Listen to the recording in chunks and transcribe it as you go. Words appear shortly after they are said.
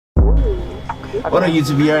What up,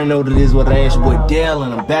 YouTube? You already know what it is, what it ain't. It's your boy Dale,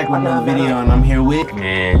 and I'm back with another video, and I'm here with...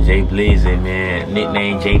 Man, Jay Blazing, man.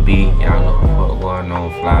 Nickname JB. Y'all know what the fuck going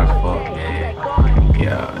on. Fly as fuck, man.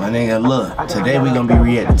 Yeah. My nigga, look. Today we gonna be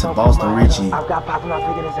reacting to Boston Richey.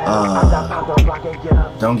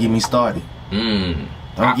 Don't get me started.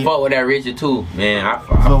 I fuck with that Richey too, man. I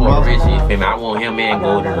fuck with Richey. You feel me? I want him and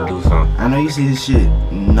Golden to do something. I know you see this shit.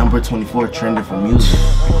 Number 24 trending for music.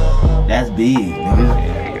 That's big,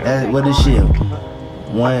 nigga. That, what is shit?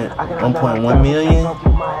 1.1 million?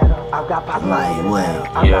 Like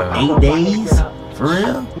what? Yeah. 8 days? For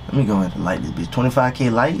real? Let me go ahead and like this bitch. 25K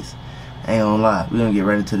likes? I ain't gonna lie. We gonna get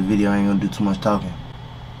right into the video. I ain't gonna do too much talking.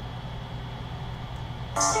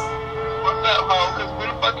 What's up, ho? Cause when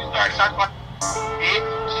the fuck you started talking about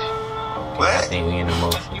bitch? What? I think we in the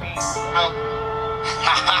motion.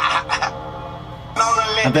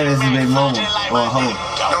 I bet this is a big moment or a hoe.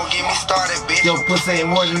 Don't get me started, bitch. Yo, pussy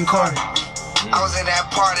ain't more than a car. I was in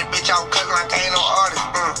that party, bitch. I was cooking like I ain't no artist.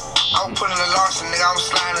 I was putting the Larson, nigga. I was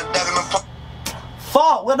sliding the duck in the park.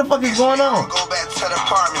 Fuck, what the fuck is going on? Go back to the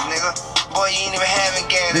apartment, nigga. Boy, you ain't even having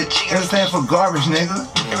gas. It stand for garbage, nigga.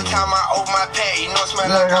 Every time I open my pad, you know it smell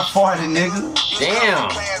like I farted, nigga.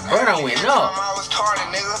 Damn, bro done went up. I was tardy,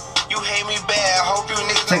 nigga. You hate me bad. Hope you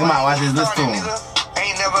niggas check him out, watch this, listen to him.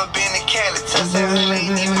 Ain't never been to Cali.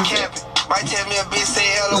 Ain't even capping. Might tell me a bitch say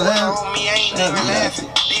hello on me. I ain't even laughing.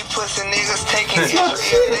 These pussy niggas taking it.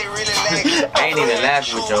 They really lagging. I ain't even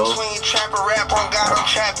laughing with y'all. Between trap and rap on God, I'm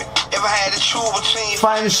trapping. If I had to choose between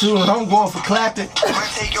find a shoe, I'm going for clapping.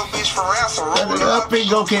 Might take your bitch for ransom. Roll it up and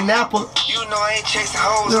go kidnap her. You know I ain't chasing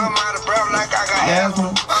hoes. I'm out of breath like I got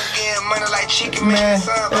asthma. I'm getting money like chicken man.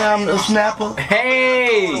 I'm a snapper.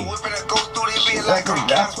 Hey. Whipping a go through this bitch like I'm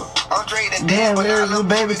rapper. I'm Drake the damn, where's little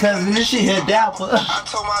baby cousin? This shit here dapper. I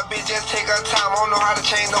told my bitch just take her time. I don't know how to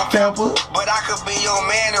change no pamper. But I could be your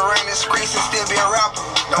man and run the streets and still be a rapper.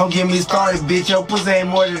 Don't get me started, bitch. Your pussy ain't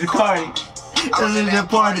more than the cardi. This is that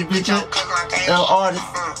party, bitch. I'm artist.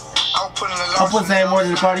 Your pussy ain't more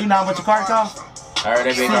than the cardi. You know how much a cardi costs? I heard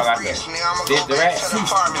that bitch got like that. 50 racks.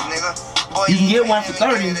 You can get one for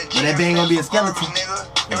 30, but that bitch ain't gonna be a skeleton.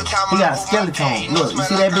 He got a skeleton. Look, you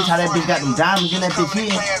see that bitch, how that bitch got them diamonds in that bitch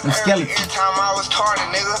here? Them skeletons.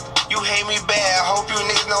 You hate me bad, hope you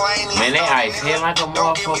niggas know I ain't even. Man, they ice hit like a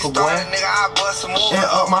motherfucker, boy. And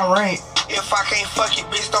up my rank. If I can't fuck you,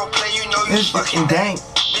 bitch, don't play, you know you fucking dank.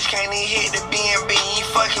 Bitch can't even hit the BNB, you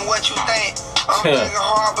fucking what you think. I'm thinking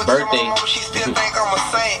hard, but birthday. my mama, she still think I'm a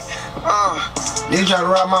saint. They try to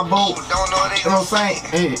ride my boat. Don't know they don't saint.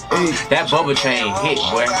 Hey. That bubble chain hit,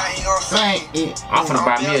 boy. Saint. I'm finna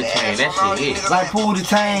buy me a chain, that shit hit. Like Pool the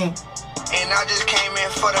Chain. And I just came in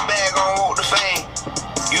for the bag on Walk the Fame.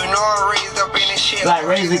 You know I'm raised up in this shit. Like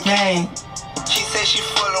Razor Cane. She said she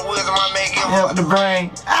full of wisdom, I make it help the brain.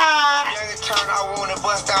 Young turn, I want to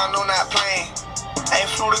bust down, no not playing. Ain't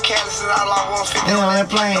flew the Cali since I lost 150 on that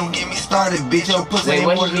plane. Don't get me started, bitch. Your pussy ain't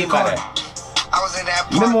more than the car. I was in that.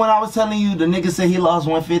 Remember when I was telling you the nigga said he lost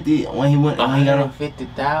 150 when he went? When he got on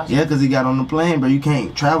 50,000. Yeah, cause he got on the plane, bro. You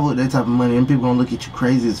can't travel with that type of money, and people gonna look at you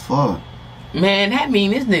crazy as fuck. Man, that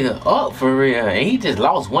mean this nigga up for real, and he just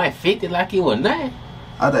lost 150 like it was nothing.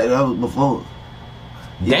 I thought that was before.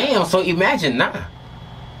 Damn, so imagine now.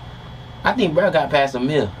 I think bro got past $1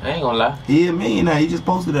 million. I ain't gonna lie. He a million now. He just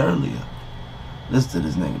posted it earlier. Listen to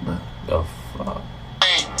this nigga, bro. The fuck?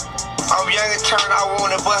 I'm young and turned. I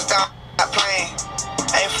want to bust down that plane.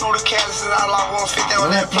 Ain't flew the Cali since I lost 150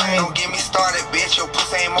 on that plane. Don't get me started, bitch. Your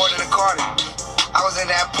pussy ain't more than a cardi. I was in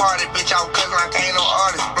that party, bitch. I was cooking like I ain't no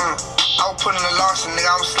artist. I was putting the Larson, nigga.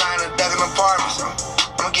 I was sliding the duck in the apartments.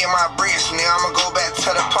 I'ma get my bricks, nigga. I'ma go back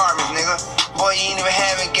to the apartments, nigga. Boy, you ain't even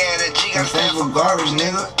having gas. That G got stand for garbage,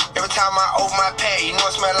 nigga. Every time I open my pad, you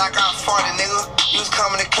know it smell like I farted, nigga. You was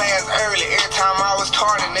coming to class early. Every time I was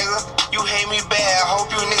tardy, nigga. You hate me bad.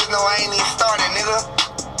 Hope you niggas know I ain't even started, nigga.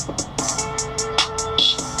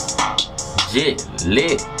 Shit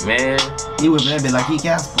lit, man. He whipping that bit like he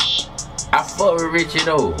Casper. I fuck with Richey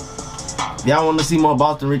though. If y'all want to see more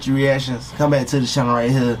Boston Richey reactions, come back to the channel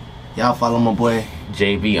right here. Y'all follow my boy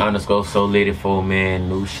JB_so84, man.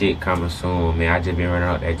 New shit coming soon, man. I just been running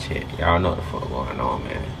out that shit. Y'all know what the fuck going on,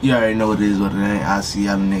 man. You already know what it is, what it ain't. I'll see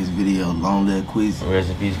y'all in the next video. Long live Queasy. Rest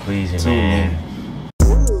in peace, Queasy, man.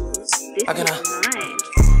 I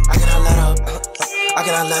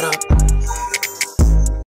cannot let up.